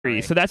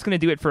So that's going to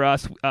do it for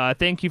us.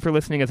 Thank you for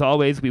listening. As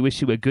always, we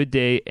wish you a good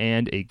day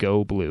and a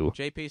go blue.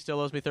 JP still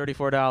owes me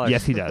 $34.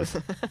 Yes, he does.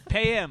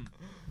 Pay him.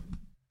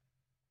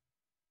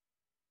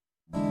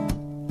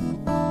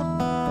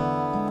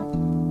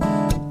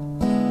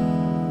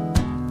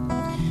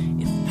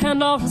 If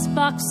Pandora's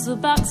box a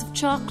box of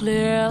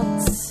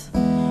chocolates,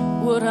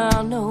 would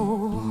I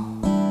know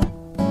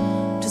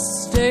to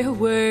stay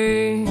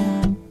away?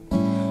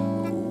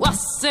 Oh, I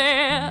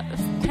said,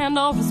 if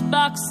Pandora's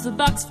box a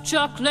box of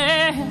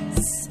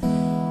chocolates,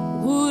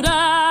 would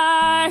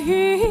I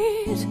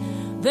eat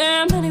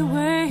them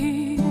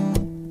anyway?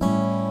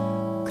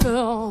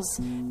 'Cause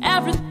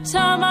every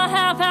time I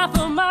have half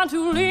a mind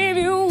to leave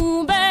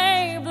you,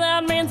 babe,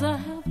 that means I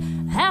have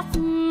half a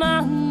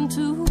mind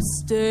to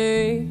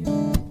stay.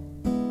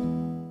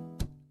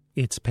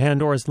 It's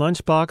Pandora's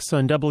Lunchbox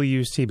on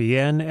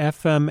WCBN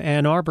FM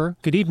Ann Arbor.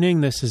 Good evening,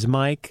 this is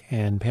Mike,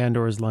 and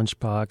Pandora's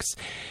Lunchbox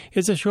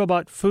is a show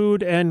about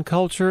food and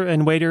culture.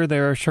 And waiter,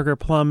 there are sugar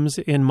plums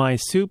in my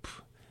soup.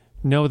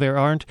 No, there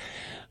aren't.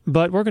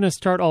 But we're going to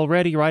start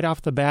already right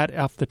off the bat,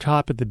 off the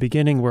top at the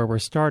beginning where we're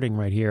starting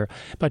right here,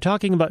 by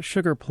talking about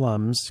sugar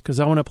plums, because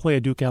I want to play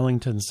a Duke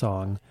Ellington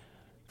song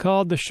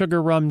called The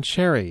Sugar Rum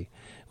Cherry,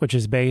 which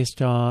is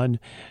based on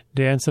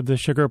Dance of the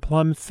Sugar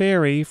Plum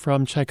Fairy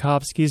from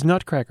Tchaikovsky's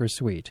Nutcracker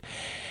Suite.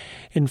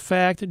 In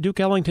fact, Duke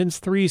Ellington's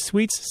Three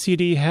Sweets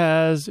CD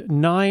has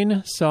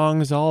 9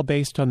 songs, all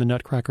based on the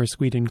Nutcracker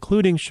Suite,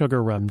 including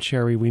Sugar Rum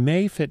Cherry. We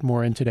may fit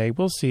more in today.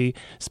 We'll see,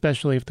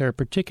 especially if they're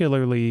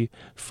particularly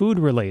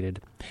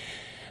food-related.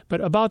 But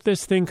about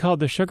this thing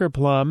called the sugar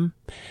plum,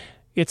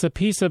 it's a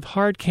piece of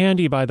hard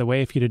candy, by the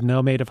way, if you didn't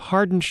know, made of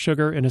hardened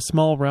sugar in a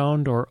small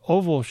round or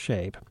oval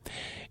shape.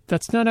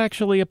 That's not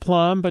actually a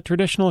plum, but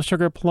traditional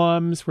sugar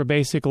plums were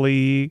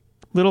basically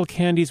little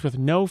candies with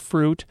no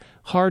fruit,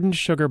 hardened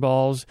sugar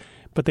balls,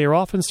 but they are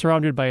often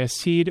surrounded by a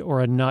seed or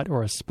a nut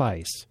or a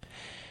spice.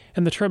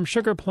 And the term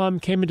sugar plum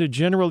came into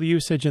general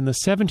usage in the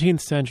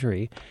 17th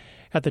century,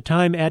 at the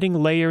time adding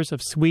layers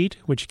of sweet,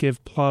 which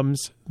give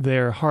plums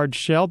their hard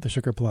shell, the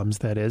sugar plums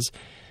that is,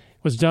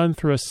 was done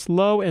through a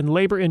slow and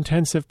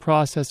labor-intensive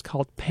process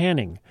called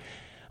panning.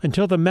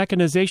 Until the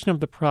mechanization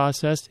of the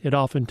process, it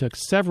often took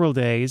several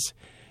days,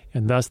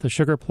 and thus the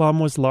sugar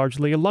plum was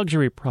largely a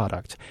luxury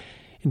product.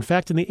 In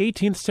fact, in the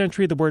 18th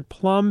century, the word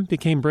plum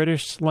became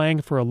British slang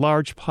for a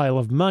large pile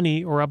of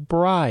money or a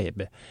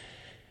bribe.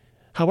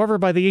 However,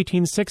 by the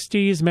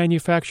 1860s,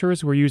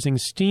 manufacturers were using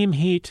steam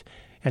heat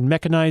and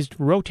mechanized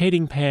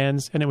rotating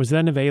pans, and it was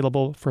then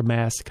available for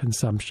mass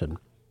consumption.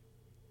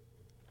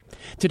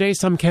 Today,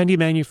 some candy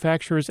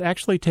manufacturers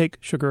actually take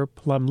sugar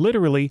plum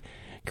literally,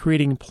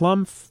 creating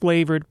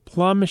plum-flavored,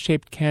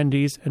 plum-shaped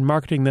candies and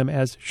marketing them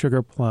as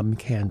sugar plum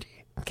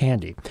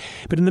candy.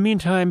 But in the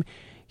meantime,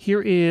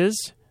 here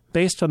is,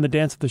 based on the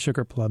Dance of the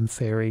Sugar Plum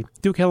Fairy,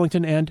 Duke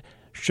Ellington and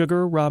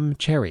Sugar Rum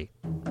Cherry.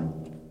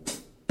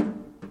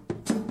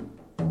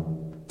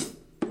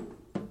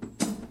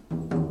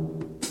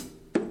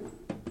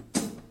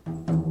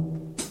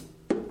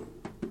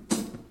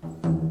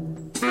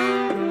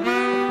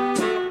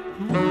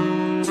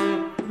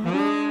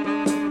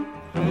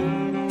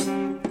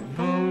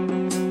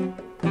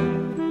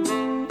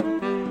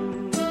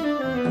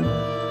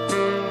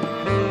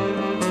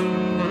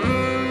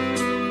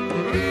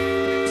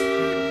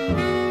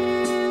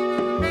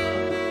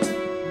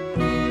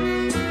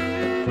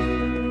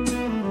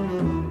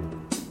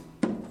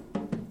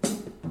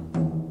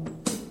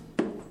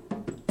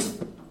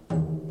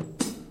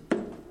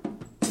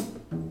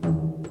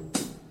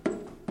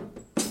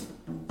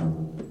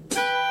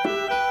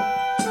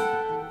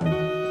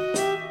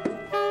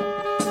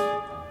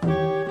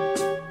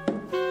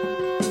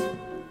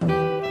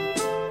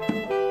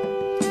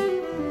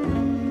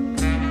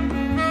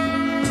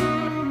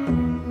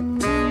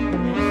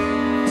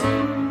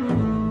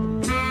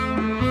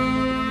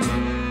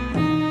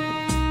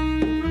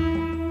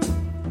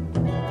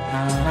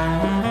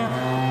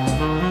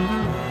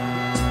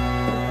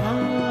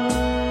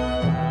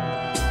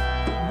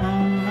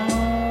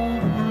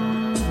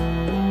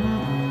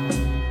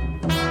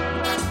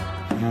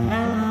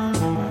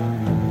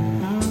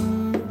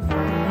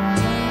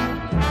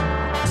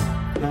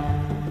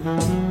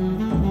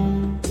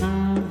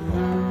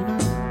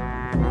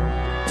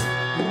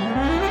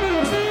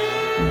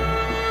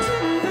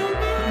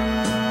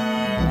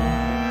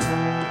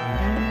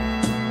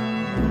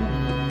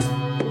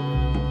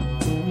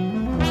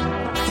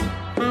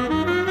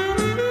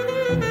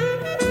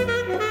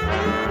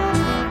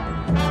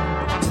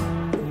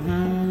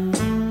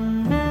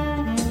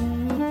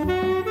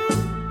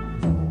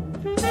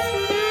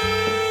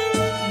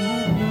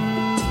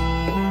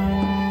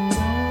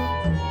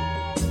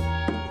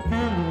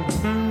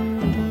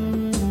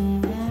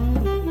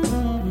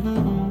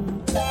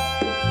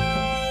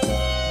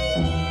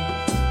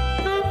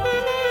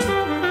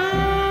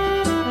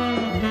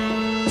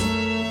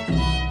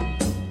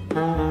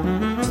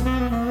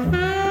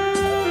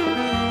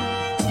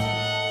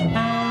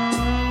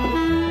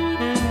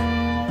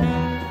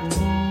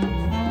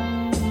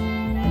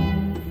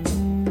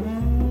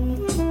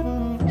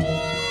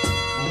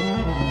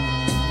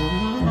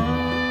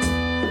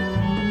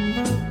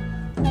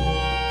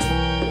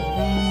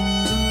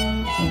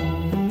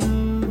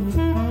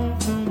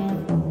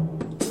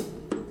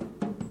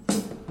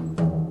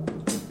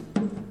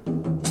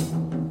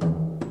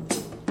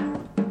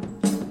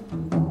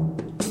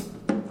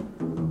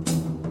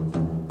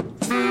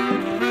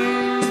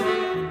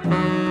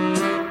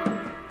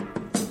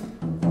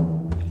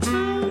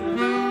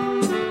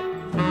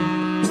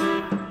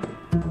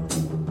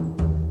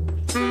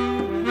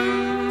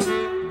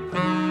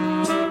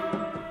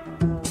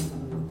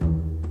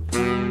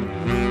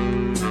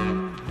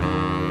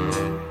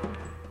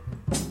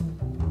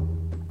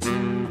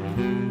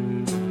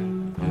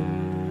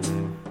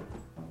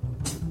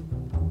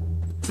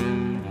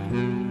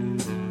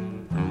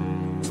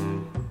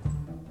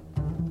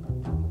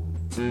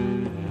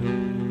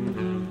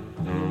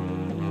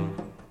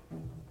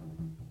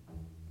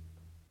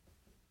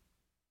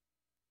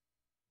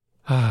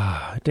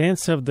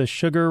 Dance of the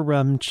Sugar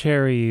Rum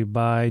Cherry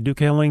by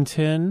Duke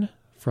Ellington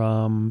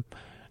from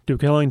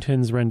Duke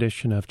Ellington's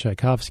rendition of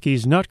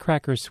Tchaikovsky's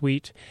Nutcracker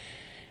Suite.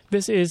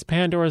 This is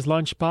Pandora's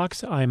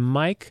Lunchbox. I'm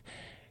Mike.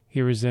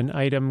 Here is an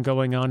item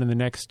going on in the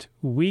next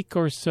week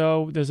or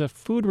so. There's a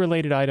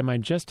food-related item I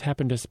just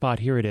happened to spot.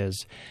 Here it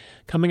is.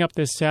 Coming up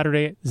this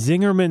Saturday at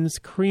Zingerman's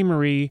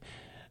Creamery,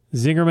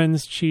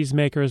 Zingerman's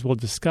cheesemakers will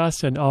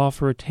discuss and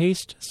offer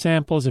taste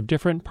samples of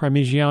different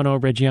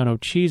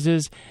Parmigiano-Reggiano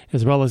cheeses,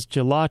 as well as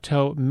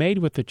gelato made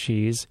with the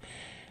cheese.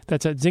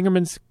 That's at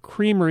Zingerman's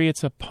Creamery.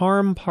 It's a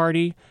Parm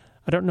party.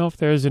 I don't know if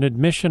there's an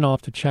admission. I'll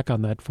have to check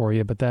on that for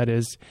you, but that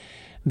is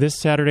this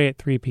Saturday at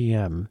 3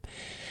 p.m.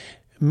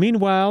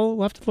 Meanwhile,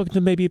 we'll have to look into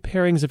maybe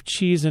pairings of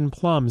cheese and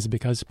plums,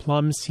 because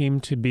plums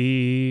seem to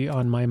be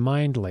on my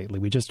mind lately.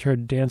 We just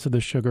heard Dance of the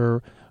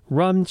Sugar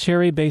Rum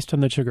Cherry based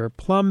on the Sugar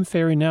Plum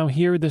Fairy. Now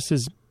here, this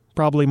is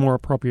probably more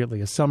appropriately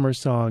a summer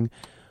song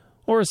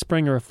or a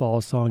spring or a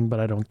fall song,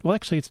 but well,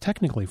 actually, it's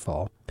technically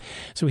fall.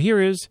 So here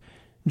is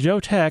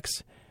Joe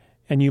Tex,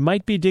 and you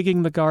might be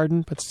digging the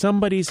garden, but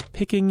somebody's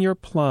picking your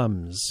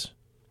plums.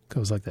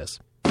 Goes like this.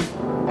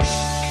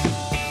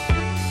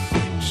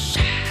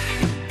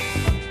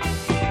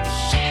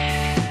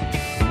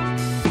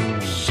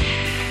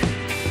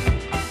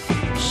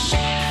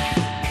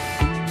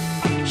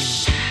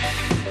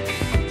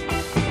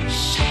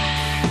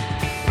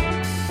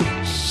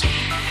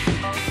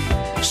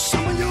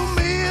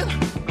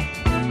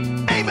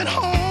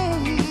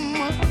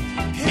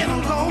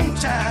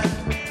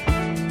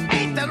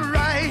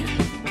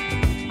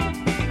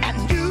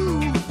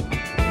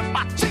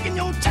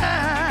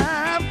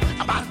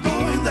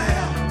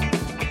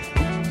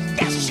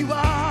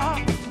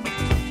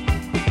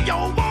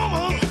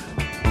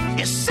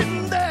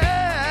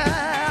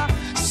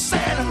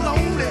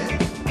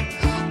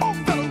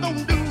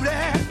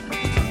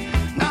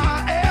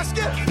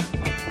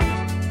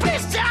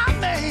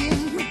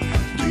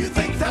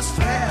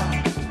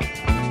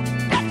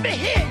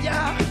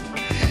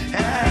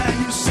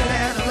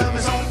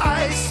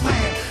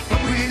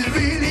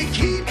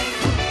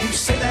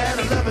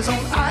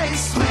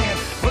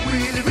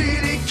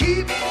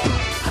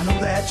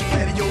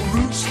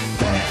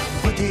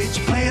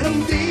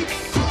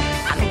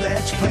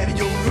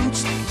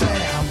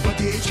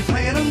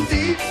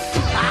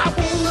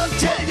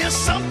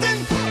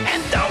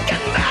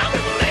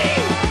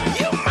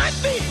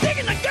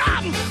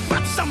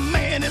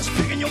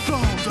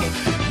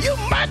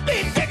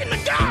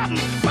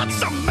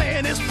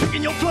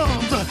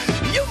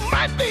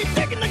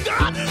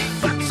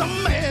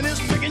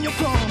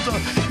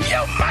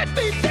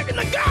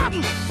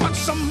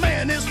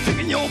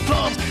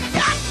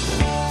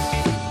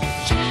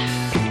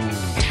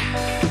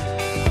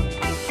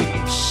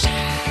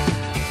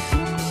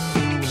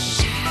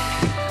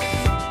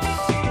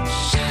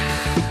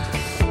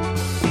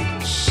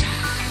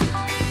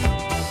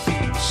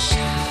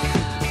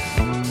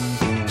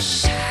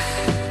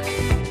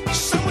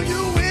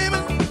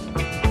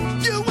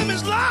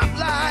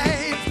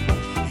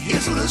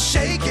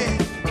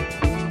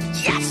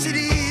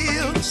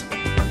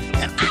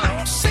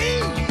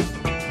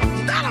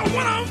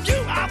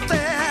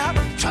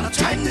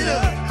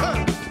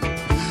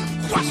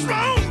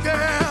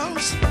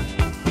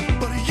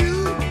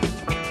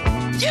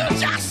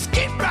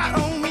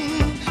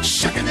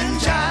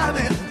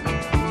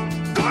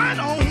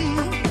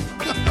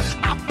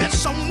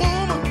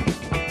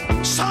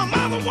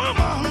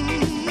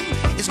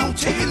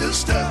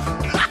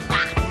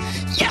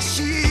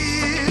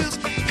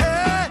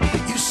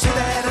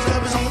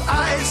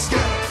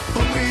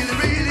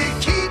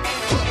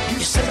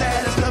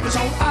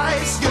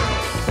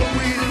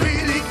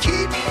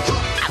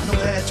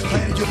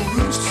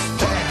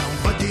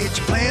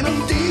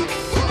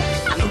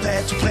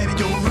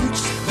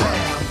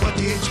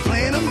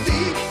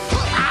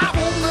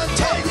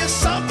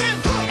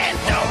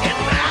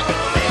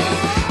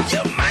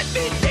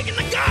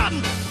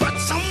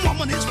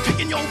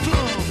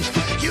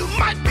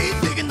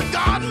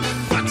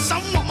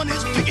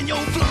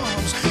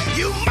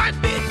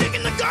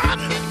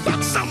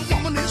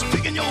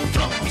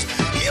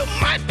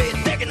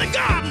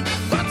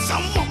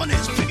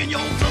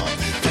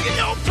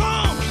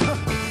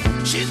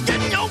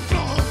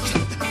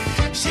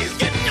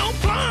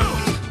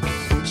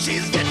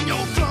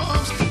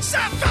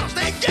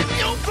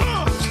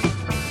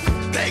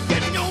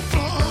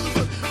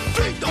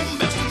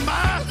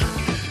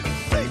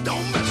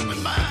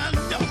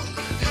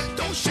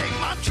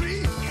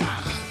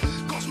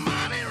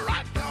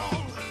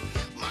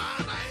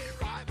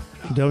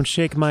 Don't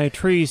shake my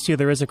tree. See,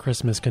 there is a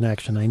Christmas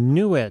connection. I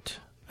knew it.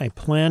 I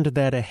planned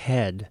that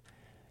ahead.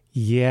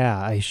 Yeah,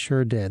 I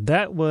sure did.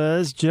 That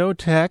was Joe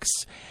Tex.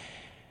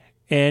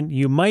 And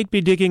you might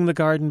be digging the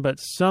garden, but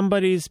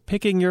somebody's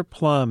picking your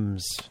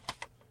plums.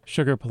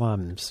 Sugar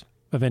plums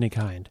of any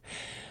kind.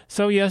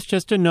 So yes,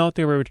 just a note,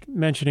 they were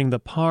mentioning the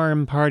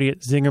Parm party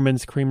at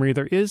Zingerman's Creamery.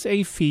 There is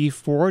a fee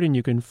for it, and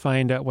you can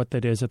find out what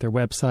that is at their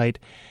website,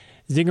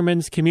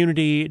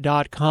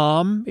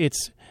 zingermanscommunity.com.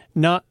 It's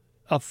not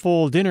a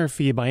full dinner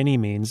fee by any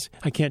means.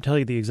 I can't tell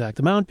you the exact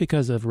amount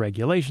because of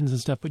regulations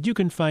and stuff, but you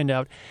can find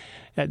out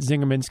at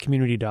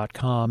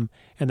zingermanscommunity.com.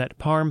 And that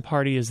Parm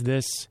party is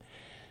this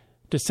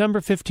December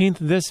 15th,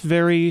 this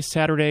very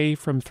Saturday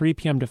from 3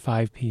 p.m. to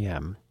 5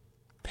 p.m.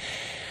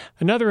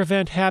 Another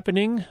event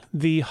happening,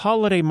 the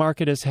holiday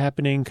market is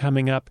happening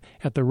coming up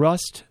at the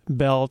Rust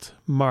Belt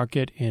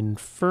Market in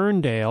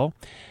Ferndale.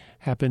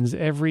 Happens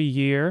every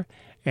year,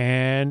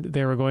 and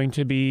there are going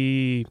to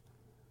be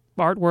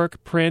artwork,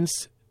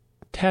 prints,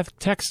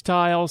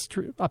 textiles,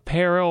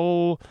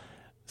 apparel,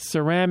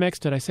 ceramics.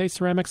 Did I say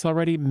ceramics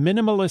already?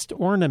 Minimalist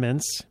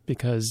ornaments,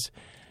 because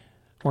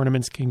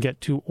ornaments can get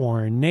too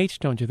ornate,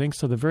 don't you think?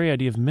 So the very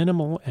idea of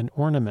minimal and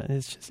ornament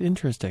is just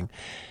interesting.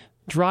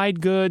 Dried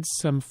goods,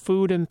 some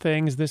food and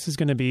things. This is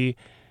going to be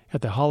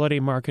at the holiday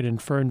market in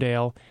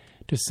Ferndale.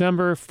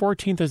 December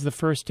 14th is the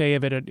first day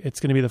of it. It's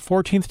going to be the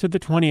 14th to the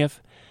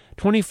 20th,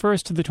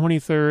 21st to the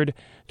 23rd,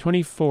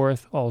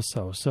 24th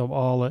also. So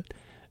all at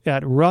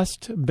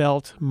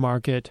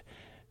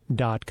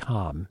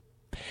rustbeltmarket.com.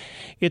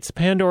 It's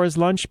Pandora's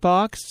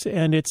Lunchbox,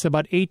 and it's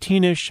about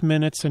 18-ish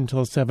minutes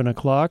until 7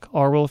 o'clock.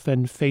 Arwolf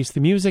and Face the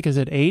Music is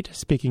at 8.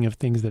 Speaking of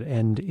things that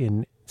end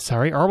in...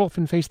 Arwolf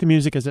and Face the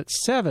Music is at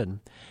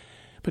 7.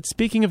 But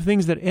speaking of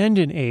things that end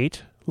in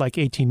 8, like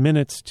 18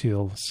 minutes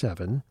till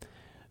 7,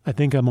 I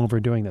think I'm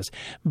overdoing this.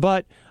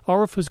 But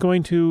Arwolf was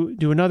going to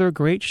do another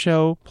great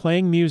show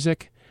playing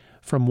music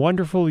from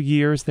wonderful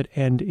years that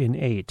end in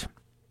 8.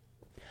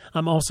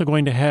 I'm also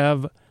going to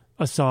have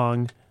a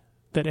song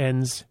that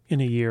ends in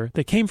a year,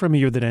 that came from a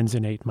year that ends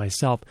in 8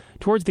 myself,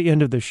 towards the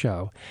end of the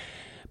show.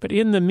 But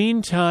in the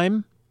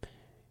meantime,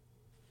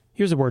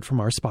 here's a word from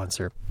our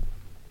sponsor.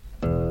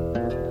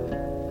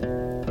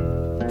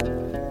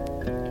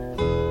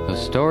 The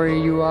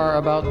story you are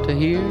about to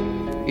hear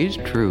is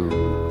true.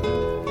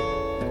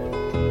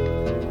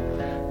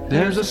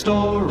 There's a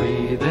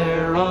story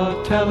they're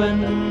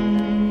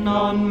a-tellin'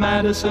 on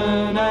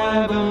Madison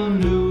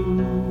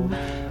Avenue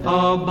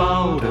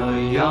about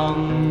a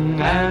young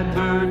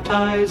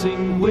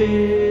advertising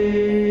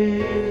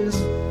whiz.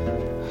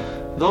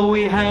 Though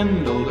he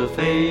handled a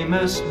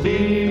famous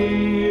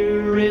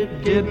beer,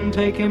 it didn't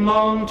take him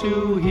long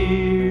to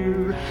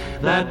hear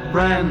that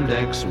Brand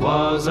X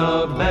was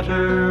a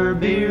better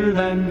beer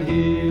than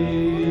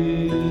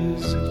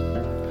his.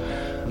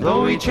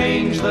 Though he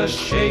changed the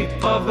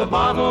shape of the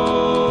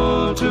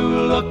bottle to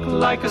look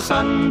like a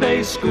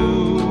Sunday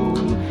school,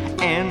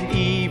 and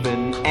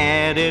even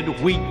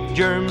added wheat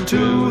germ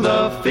to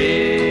the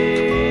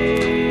fizz,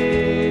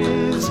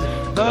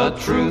 the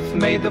truth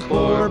made the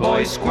poor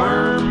boy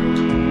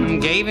squirm,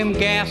 Gave him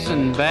gas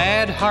and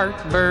bad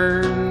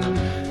heartburn,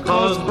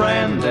 'cause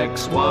Brand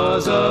X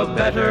was a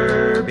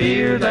better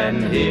beer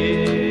than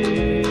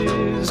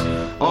his.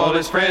 All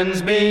his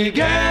friends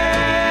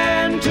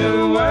began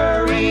to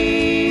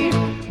worry,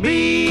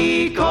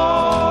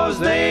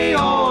 because they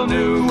all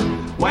knew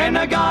when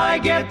a guy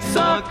gets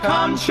a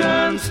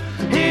conscience,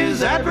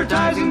 his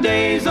advertising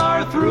days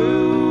are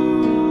through.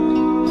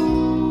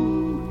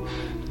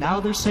 Now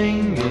they're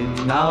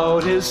singing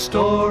out his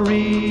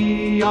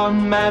story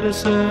on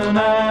Madison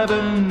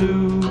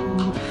Avenue.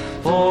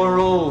 For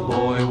oh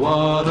boy,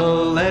 what a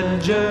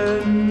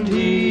legend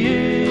he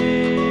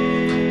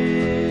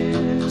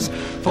is.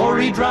 For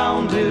he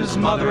drowned his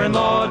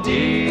mother-in-law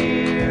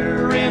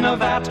dear in a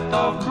vat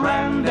of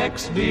Brand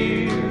X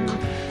beer,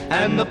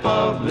 and the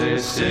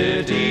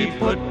publicity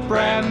put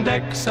Brand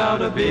X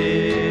out of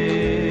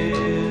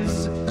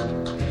biz.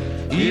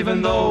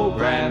 Even though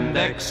Brand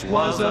X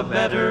was a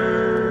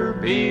better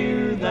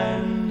beer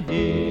than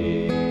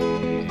his.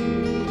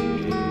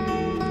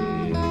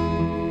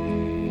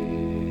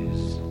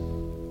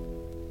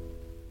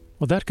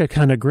 Well, that got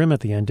kind of grim at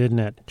the end, didn't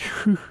it?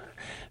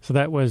 So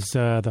that was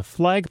the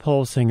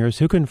Flagpole Singers.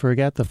 Who can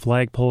forget the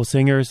Flagpole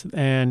Singers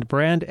and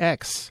Brand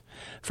X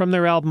from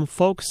their album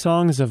Folk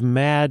Songs of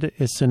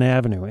Madison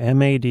Avenue,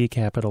 M-A-D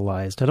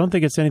capitalized. I don't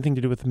think it's anything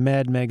to do with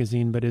Mad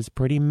Magazine, but it's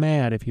pretty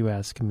mad if you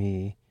ask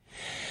me.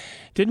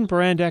 Didn't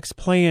Brand X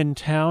play in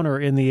town or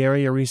in the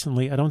area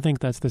recently? I don't think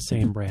that's the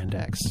same Brand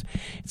X.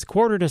 It's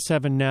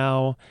 6:45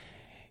 now.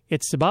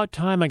 It's about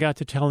time I got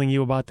to telling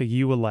you about the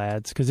Yule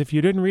Lads, because if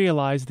you didn't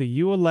realize, the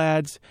Yule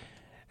Lads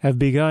have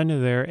begun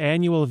their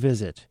annual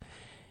visit.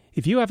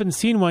 If you haven't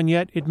seen one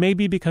yet, it may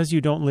be because you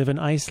don't live in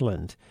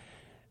Iceland.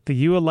 The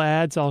Yule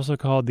Lads, also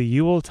called the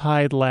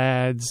Yuletide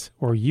Lads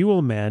or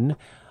Yule Men,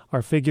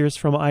 are figures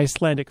from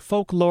Icelandic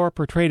folklore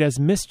portrayed as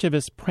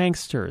mischievous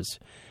pranksters.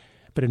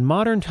 But in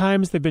modern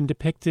times, they've been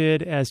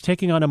depicted as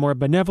taking on a more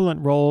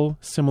benevolent role,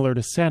 similar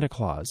to Santa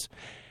Claus.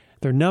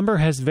 Their number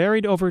has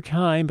varied over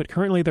time, but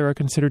currently there are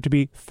considered to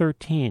be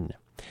 13.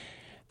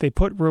 They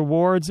put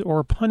rewards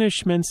or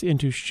punishments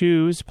into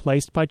shoes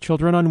placed by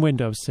children on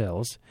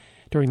windowsills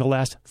during the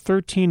last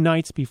 13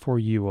 nights before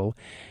Yule.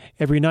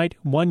 Every night,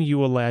 one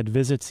Yule Lad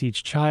visits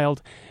each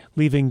child,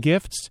 leaving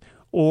gifts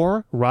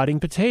or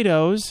rotting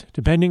potatoes,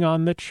 depending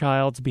on the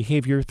child's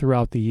behavior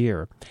throughout the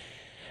year.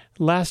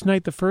 Last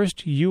night, the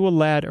first Yule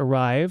Lad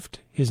arrived.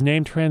 His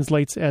name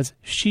translates as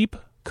sheep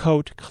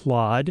coat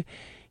clod.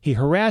 He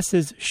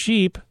harasses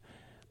sheep,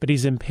 but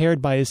he's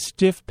impaired by his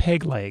stiff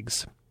peg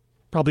legs.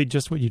 Probably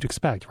just what you'd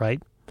expect,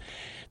 right?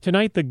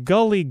 Tonight, the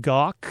gully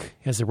gawk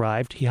has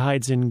arrived. He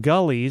hides in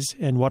gullies.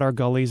 And what are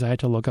gullies? I had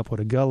to look up what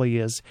a gully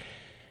is.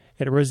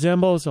 It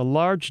resembles a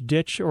large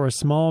ditch or a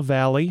small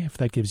valley, if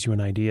that gives you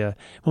an idea.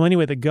 Well,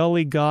 anyway, the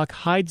gully gawk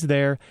hides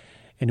there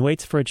and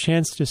waits for a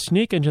chance to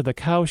sneak into the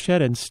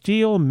cowshed and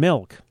steal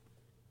milk.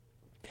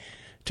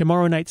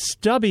 Tomorrow night,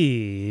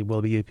 Stubby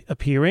will be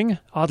appearing.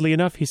 Oddly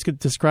enough, he's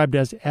described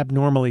as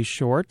abnormally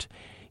short.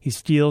 He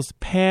steals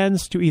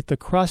pans to eat the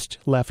crust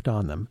left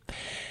on them.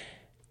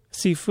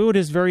 See, food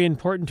is very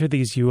important to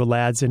these Yule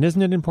lads, and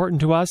isn't it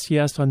important to us?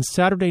 Yes, on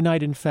Saturday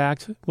night, in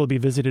fact, we'll be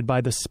visited by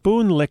the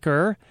spoon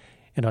licker,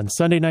 and on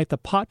Sunday night, the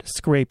pot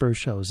scraper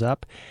shows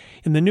up.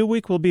 In the new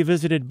week, we'll be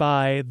visited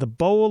by the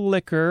bowl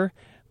licker,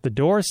 the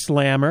door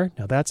slammer,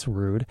 now that's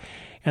rude,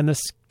 and the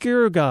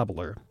skyr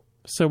gobbler.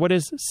 So what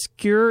is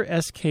skyr,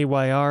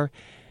 S-K-Y-R?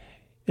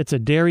 It's a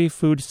dairy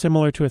food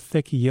similar to a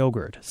thick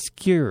yogurt,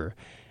 skyr.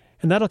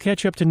 And that'll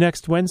catch you up to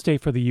next Wednesday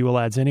for the Yule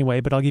Lads anyway,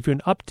 but I'll give you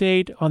an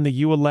update on the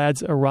Yule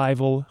Lads'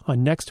 arrival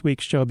on next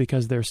week's show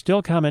because they're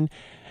still coming.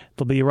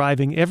 They'll be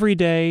arriving every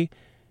day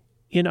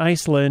in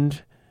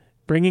Iceland,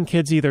 bringing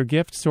kids either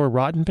gifts or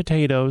rotten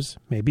potatoes,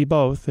 maybe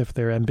both if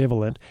they're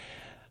ambivalent,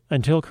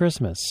 until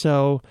Christmas.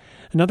 So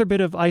another bit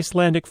of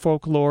Icelandic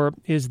folklore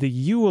is the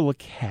Yule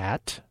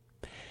Cat.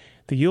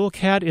 The Yule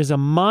Cat is a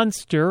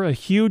monster, a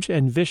huge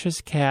and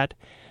vicious cat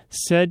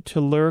said to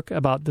lurk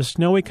about the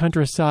snowy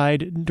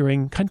countryside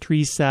during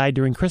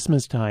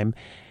Christmas time,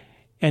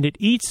 and it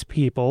eats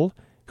people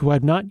who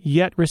have not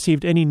yet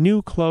received any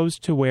new clothes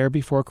to wear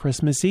before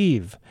Christmas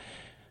Eve.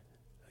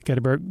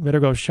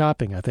 Better go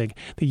shopping, I think.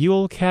 The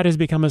Yule Cat has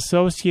become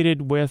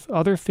associated with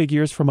other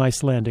figures from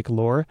Icelandic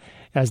lore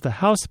as the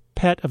house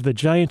pet of the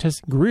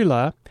giantess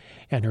Grýla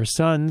and her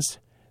sons,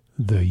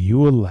 the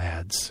Yule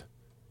Lads.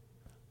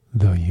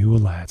 The Yule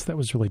Lads. That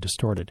was really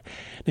distorted.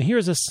 Now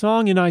here's a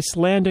song in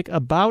Icelandic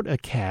about a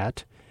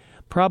cat.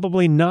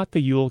 Probably not the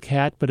Yule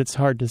Cat, but it's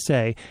hard to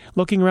say.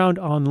 Looking around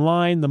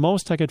online, the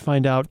most I could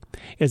find out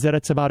is that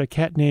it's about a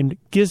cat named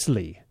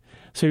Gisli.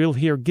 So you'll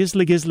hear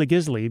Gisli, Gisli,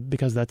 Gisli,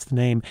 because that's the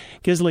name.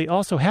 Gisli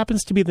also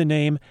happens to be the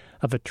name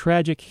of a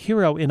tragic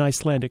hero in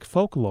Icelandic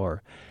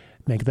folklore.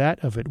 Make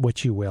that of it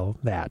what you will,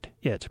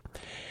 it.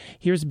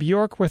 Here's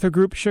Björk with her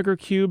group Sugar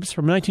Cubes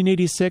from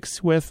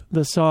 1986 with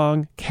the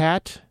song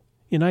Cat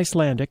in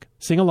Icelandic.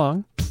 Sing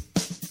along.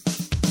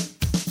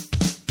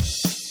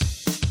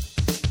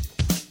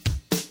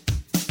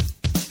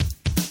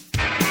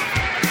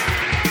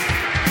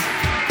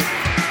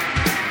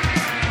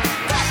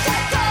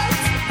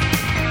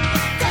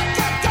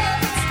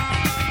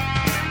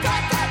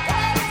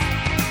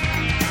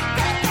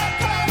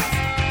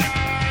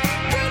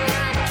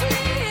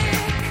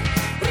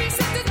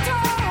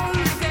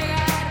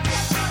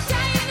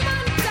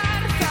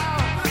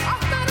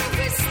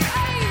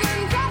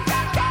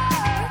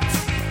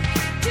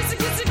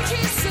 Just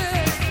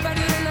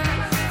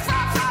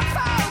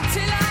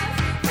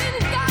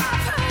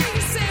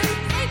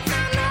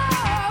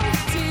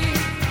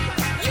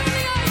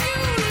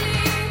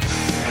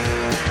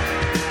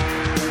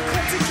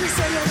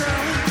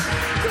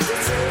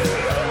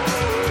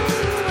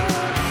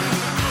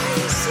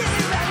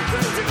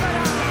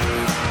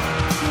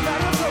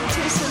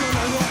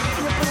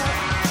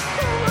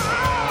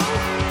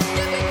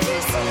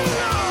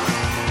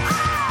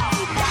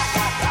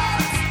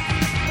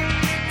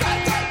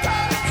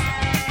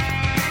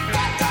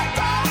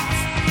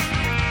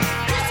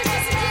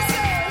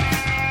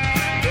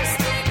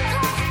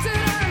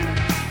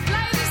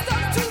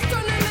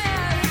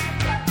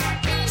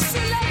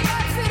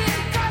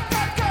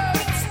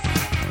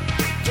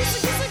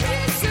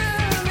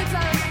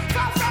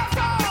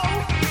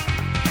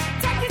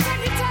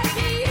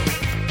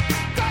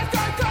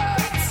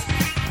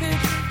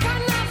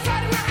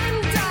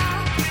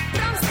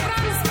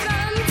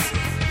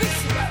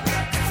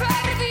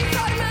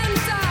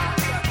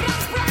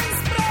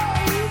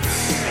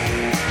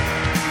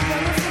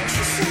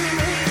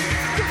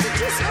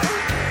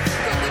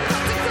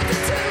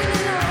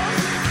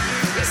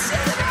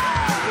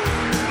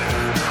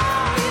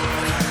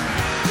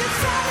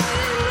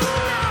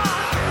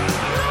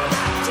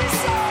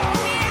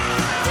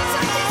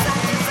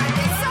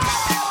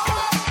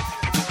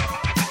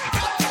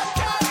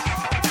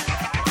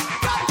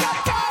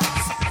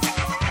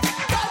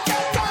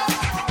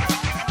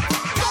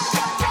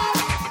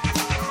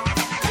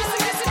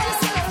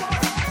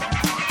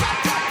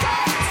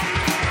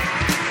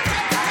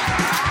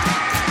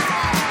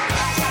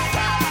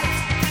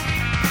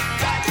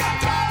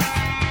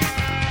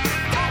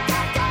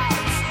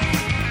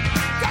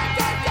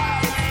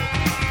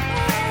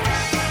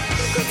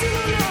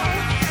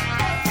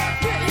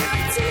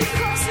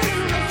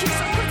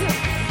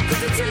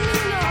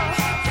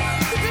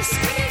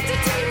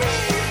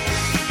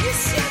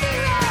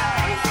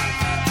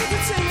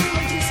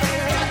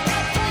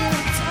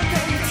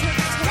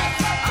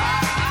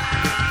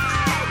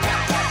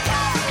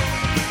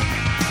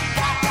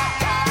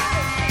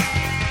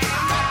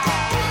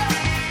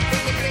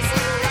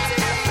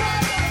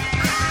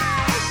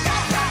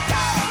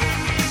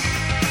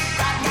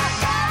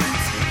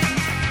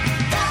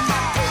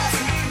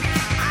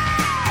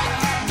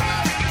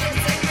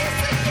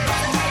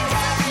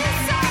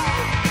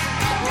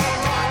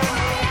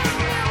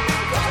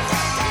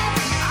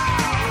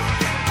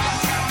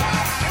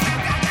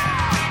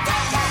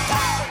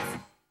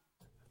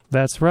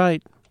That's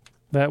right.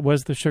 That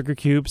was the Sugar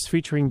Cubes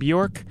featuring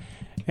Bjork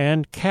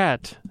and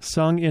Cat,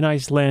 sung in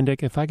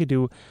Icelandic. If I could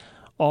do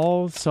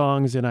all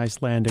songs in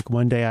Icelandic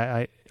one day,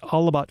 I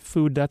all about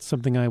food, that's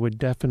something I would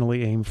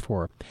definitely aim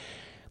for.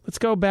 Let's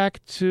go back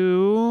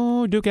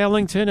to Duke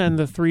Ellington and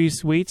the Three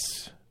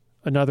Sweets,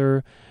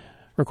 another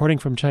recording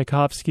from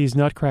Tchaikovsky's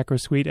Nutcracker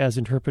Suite as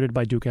interpreted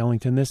by Duke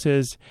Ellington. This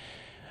is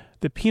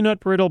the Peanut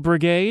Brittle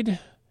Brigade.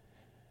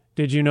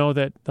 Did you know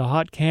that the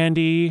hot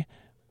candy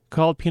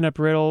called peanut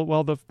brittle,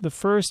 well, the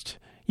first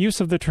use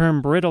of the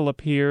term brittle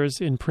appears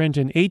in print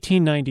in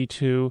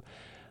 1892,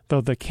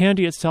 though the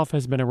candy itself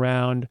has been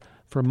around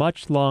for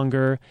much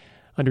longer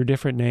under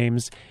different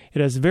names.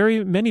 It has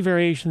very many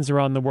variations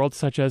around the world,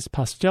 such as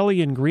pastelli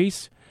in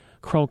Greece,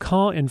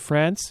 croquant in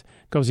France,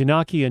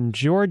 gozinaki in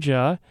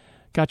Georgia,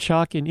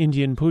 gachak in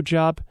Indian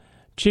Punjab,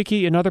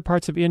 chikki in other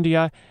parts of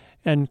India,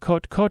 and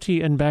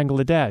kotkoti in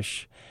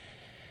Bangladesh.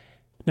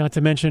 Not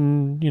to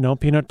mention,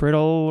 peanut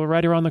brittle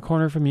right around the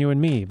corner from you and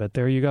me, but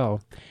there you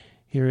go.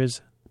 Here is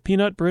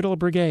Peanut Brittle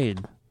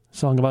Brigade,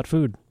 song about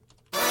food.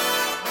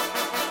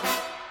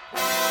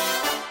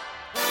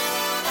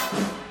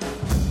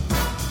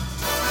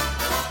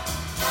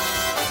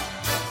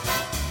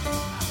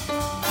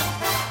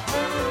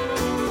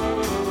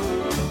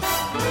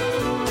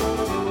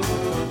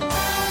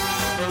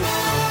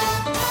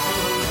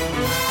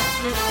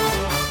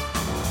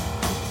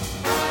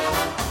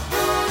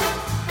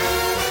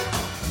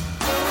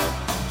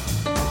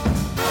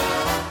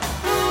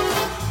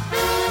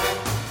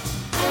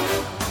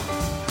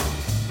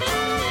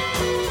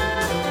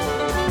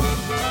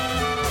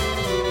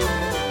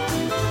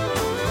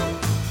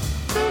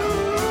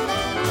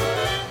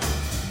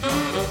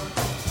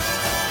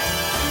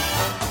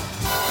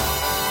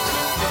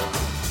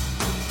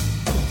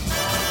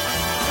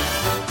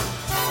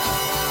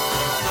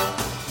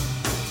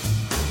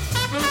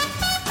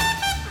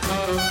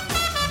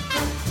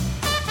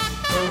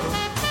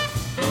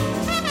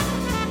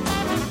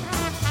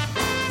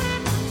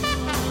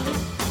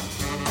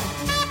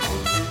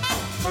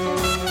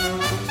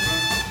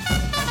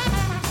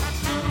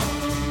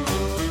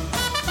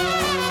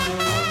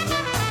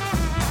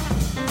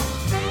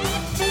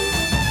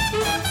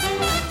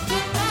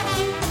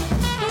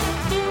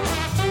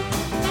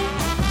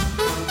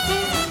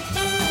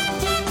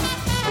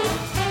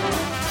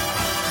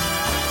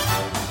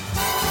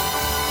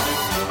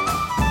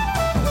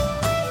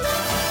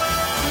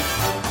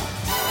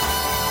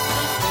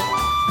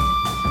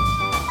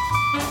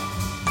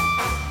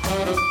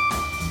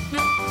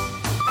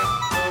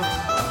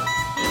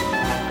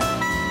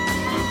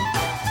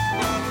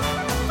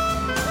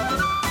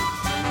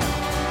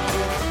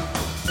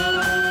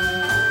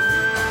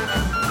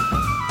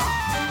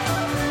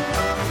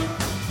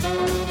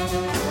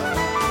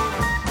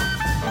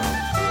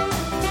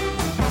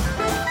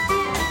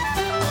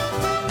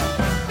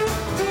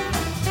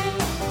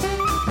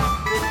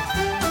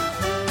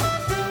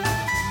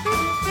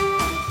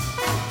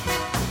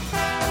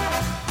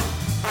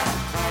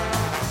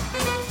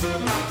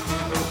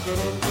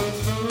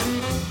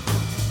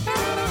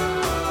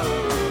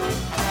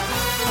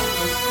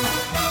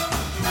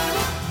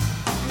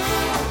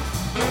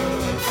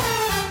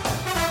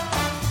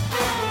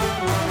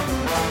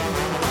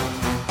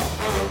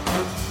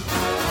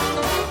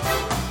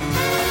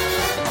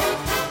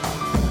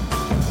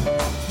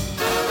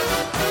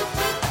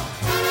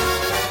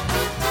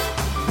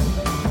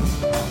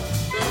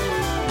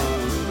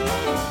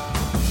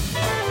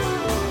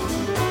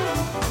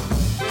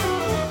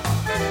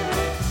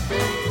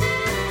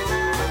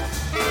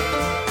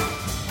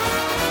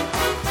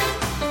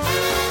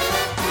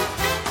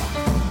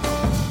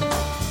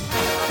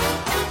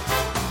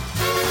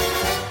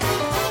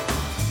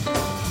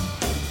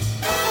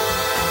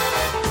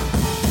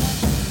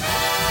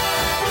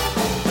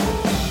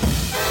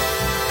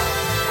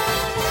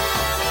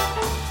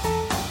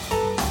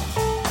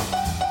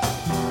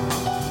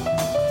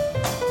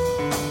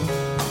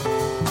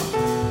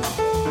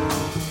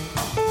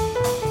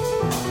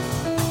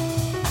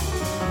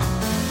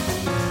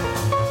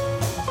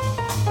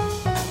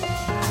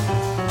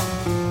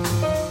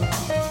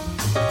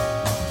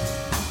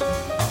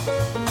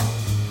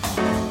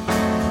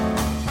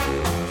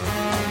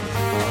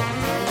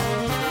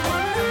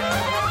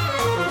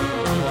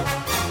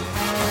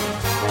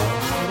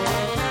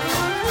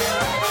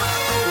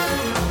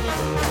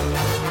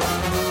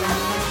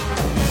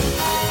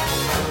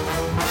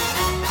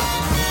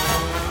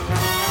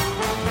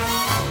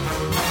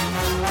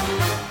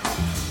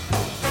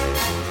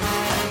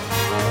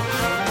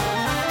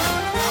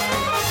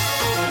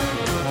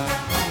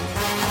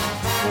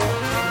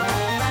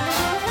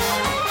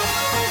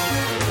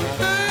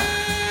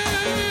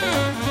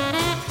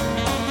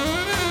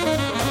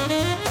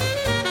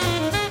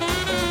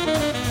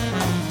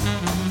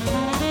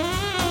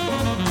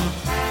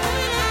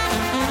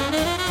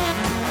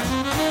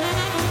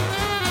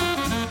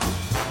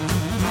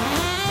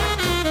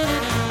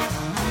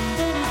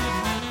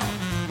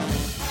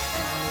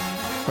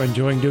 We're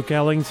enjoying Duke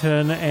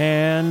Ellington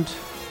and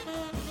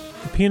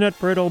the Peanut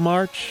Brittle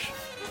March.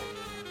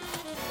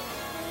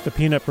 The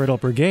Peanut Brittle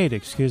Brigade,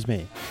 excuse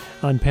me,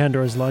 on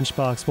Pandora's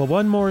Lunchbox. Well,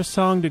 one more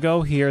song to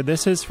go here.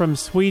 This is from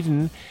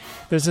Sweden.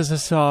 This is a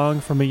song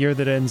from a year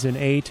that ends in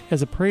 8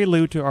 as a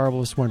prelude to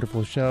Arvel's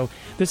wonderful show.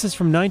 This is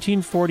from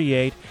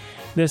 1948.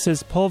 This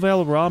is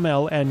Povel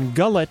Ramel and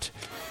Gullet.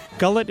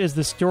 Gullet is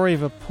the story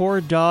of a poor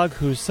dog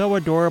who's so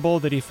adorable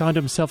that he found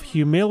himself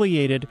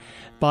humiliated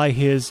by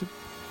his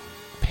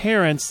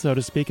parents, so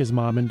to speak, his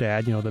mom and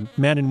dad. You know, the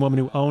man and woman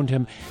who owned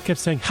him kept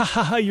saying, ha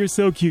ha ha, you're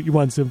so cute, you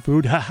want some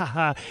food, ha ha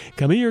ha,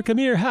 come here,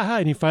 ha ha.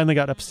 And he finally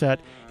got upset.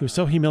 He was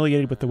so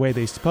humiliated with the way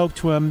they spoke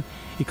to him.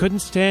 He couldn't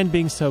stand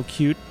being so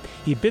cute.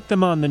 He bit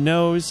them on the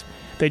nose.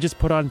 They just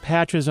put on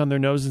patches on their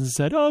noses and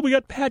said, oh, we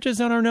got patches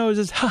on our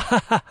noses, ha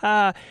ha ha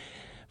ha.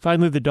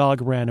 Finally, the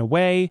dog ran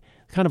away.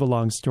 Kind of a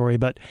long story,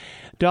 but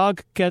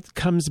dog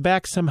comes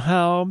back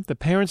somehow. The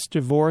parents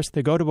divorce.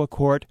 They go to a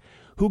court.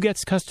 Who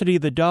gets custody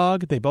of the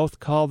dog? They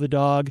both call the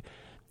dog,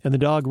 and the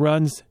dog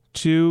runs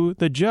to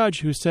the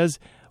judge, who says,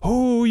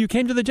 oh, you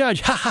came to the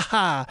judge. Ha, ha,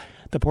 ha.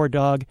 The poor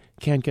dog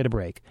can't get a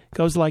break.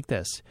 Goes like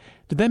this.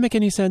 Did that make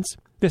any sense?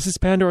 This is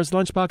Pandora's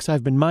Lunchbox.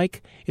 I've been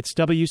Mike. It's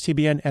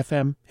WCBN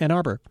FM Ann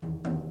Arbor.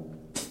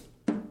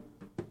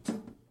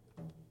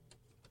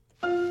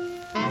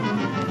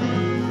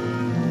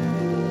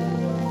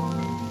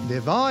 Det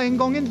var en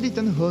gång en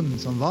liten hund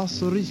som var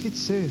så rysligt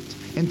söt.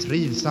 En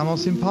trivsam och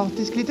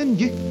sympatisk liten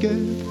jycke.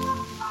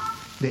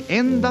 Det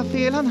enda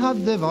fel han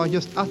hade var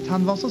just att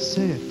han var så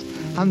söt.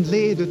 Han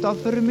led utav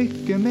för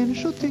mycket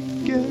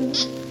människotycke.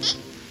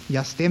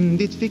 Ja,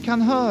 ständigt fick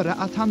han höra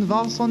att han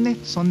var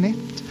så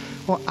nätt.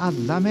 Och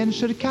alla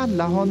människor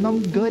kalla honom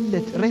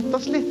Gullet rätt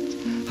och slätt.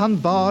 Han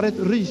bar ett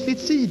rysligt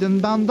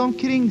sidenband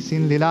omkring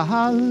sin lilla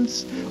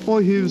hals.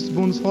 Och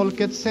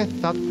husbondsfolkets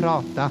sätt att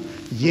prata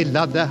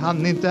gillade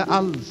han inte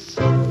alls.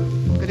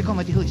 Ska det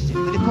komma till huset? Ska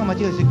det komma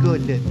till huset,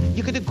 Gullet?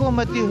 Jag kan det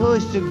komma till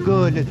huset,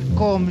 Gullet?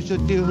 Kom så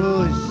till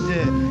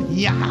huset.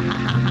 Ja!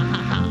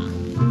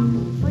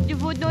 Har du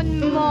fått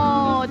någon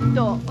mat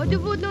då? Har du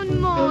fått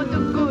någon mat då,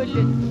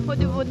 Gullet? Har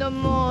du fått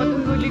någon mat då,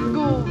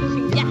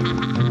 Gullegosing? Ja!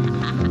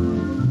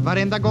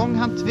 Varenda gång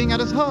han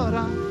tvingades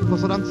höra på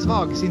sådant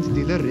svagsint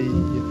dilleri,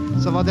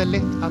 så var det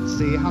lätt att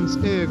se hans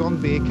ögon,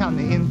 det kan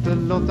ni inte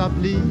låta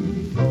bli.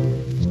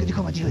 Ska det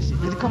komma till huset?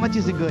 Ska det komma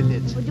till huset,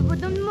 Gullet? Har du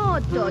fått någon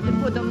mat då? Har du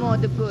fått någon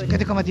mat då, Gullet? Ska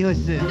det komma till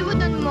huset? Har du fått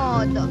någon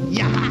mat då?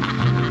 Ja!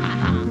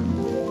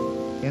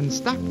 En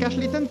stackars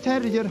liten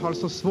terrier har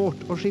så svårt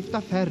att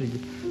skifta färg.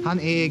 Han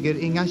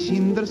äger inga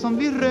kinder som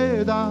blir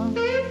röda.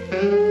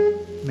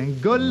 Men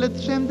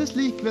Gullet skämdes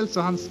likväl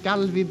så han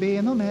skall vid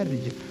ben och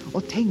märg.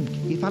 Och tänk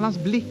ifall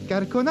hans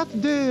blickar kunnat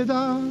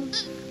döda.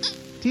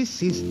 Till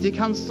sist gick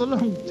han så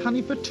långt han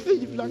i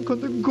förtvivlan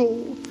kunde gå.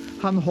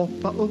 Han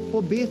hoppade upp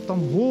och bet dem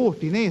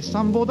hårt i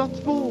näsan båda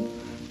två.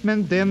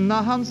 Men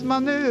denna hans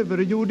manöver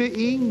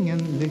gjorde ingen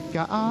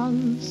lycka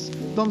alls.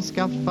 De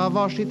skaffade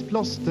varsitt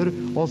plåster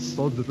och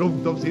så drog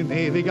de sin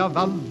eviga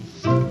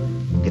vals.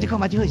 Ska det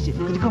komma till huset?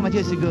 Ska det komma till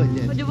huset,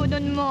 Gullet? Har du fått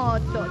någon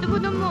mat då? Har du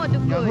fått någon mat då,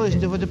 Gullet? Ja,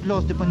 huset, du fått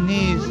plåster på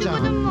näsan. Har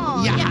du fått någon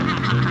mat? Ja!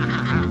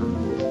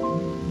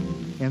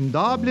 En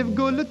dag blev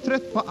Gullet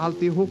trött på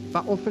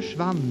alltihopa och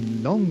försvann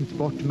långt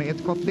bort med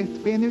ett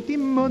kotlettben ut i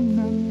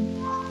munnen.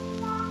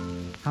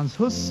 Hans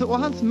husse och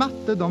hans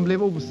matte, de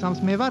blev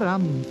osams med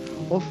varann.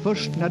 Och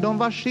först när de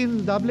var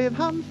skilda blev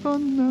han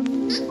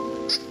funnen.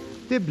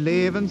 Det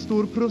blev en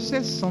stor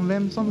process om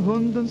vem som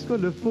hunden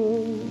skulle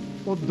få.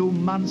 Och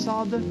domaren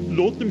sade: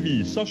 låt den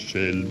visa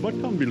själv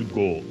vart han vill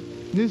gå.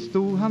 Nu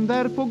stod han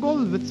där på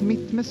golvet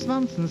mitt med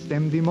svansen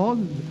stämd i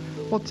moll.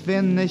 Och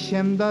tvenne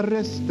kända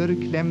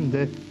röster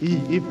klämde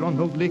ifrån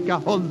olika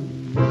håll.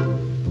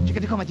 Ska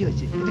det komma till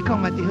huset? Ska det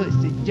komma till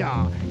huset?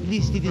 Ja,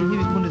 list i din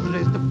husbondes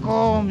röst. Och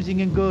kom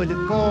singen, Gullet,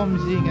 kom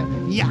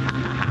singen. Ja!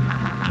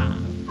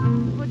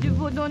 Har du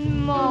fått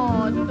någon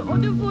mat? Har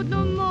du fått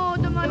någon mat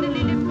om han är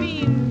lille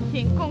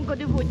bimsing? Kom, har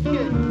du fått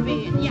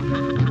köttben? Ja!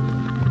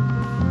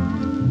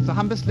 Så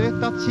han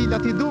beslöt att kila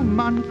till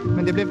domaren,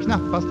 men det blev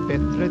knappast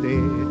bättre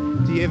det.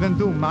 Ty även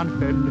domaren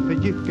föll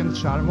för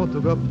jyckens charm och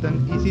tog upp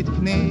den i sitt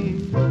knä.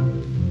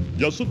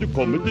 Ja, så du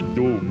kommer till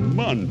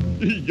domaren.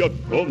 Jag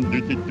kom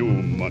du till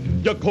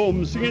domaren. Jag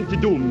kom singen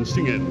till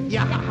domsingen.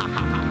 Ja!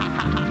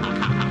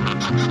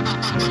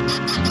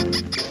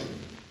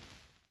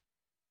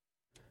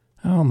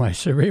 Oh, my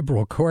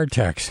cerebral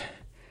cortex.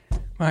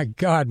 My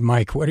God,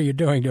 Mike, what are you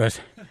doing to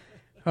us?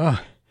 Oh,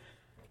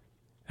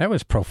 that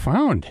was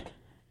profound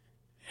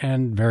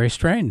and very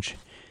strange.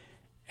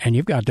 And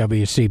you've got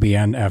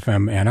WCBN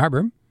FM Ann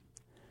Arbor.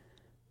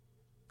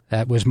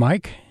 That was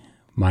Mike.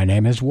 My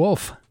name is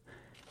Wolf.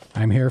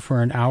 I'm here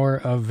for an hour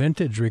of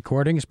vintage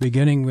recordings,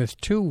 beginning with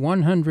 2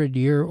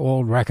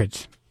 100-year-old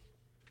records.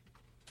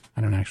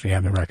 I don't actually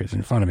have the records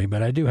in front of me,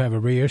 but I do have a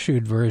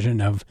reissued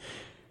version of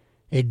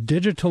a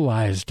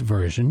digitalized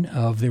version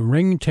of the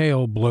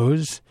Ringtail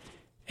Blues,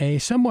 a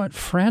somewhat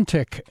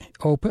frantic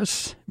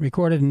opus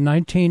recorded in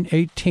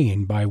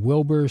 1918 by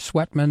Wilbur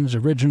Sweatman's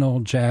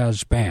original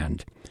jazz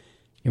band.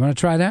 You want to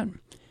try that?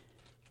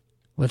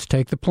 Let's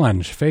take the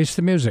plunge. Face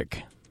the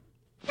music.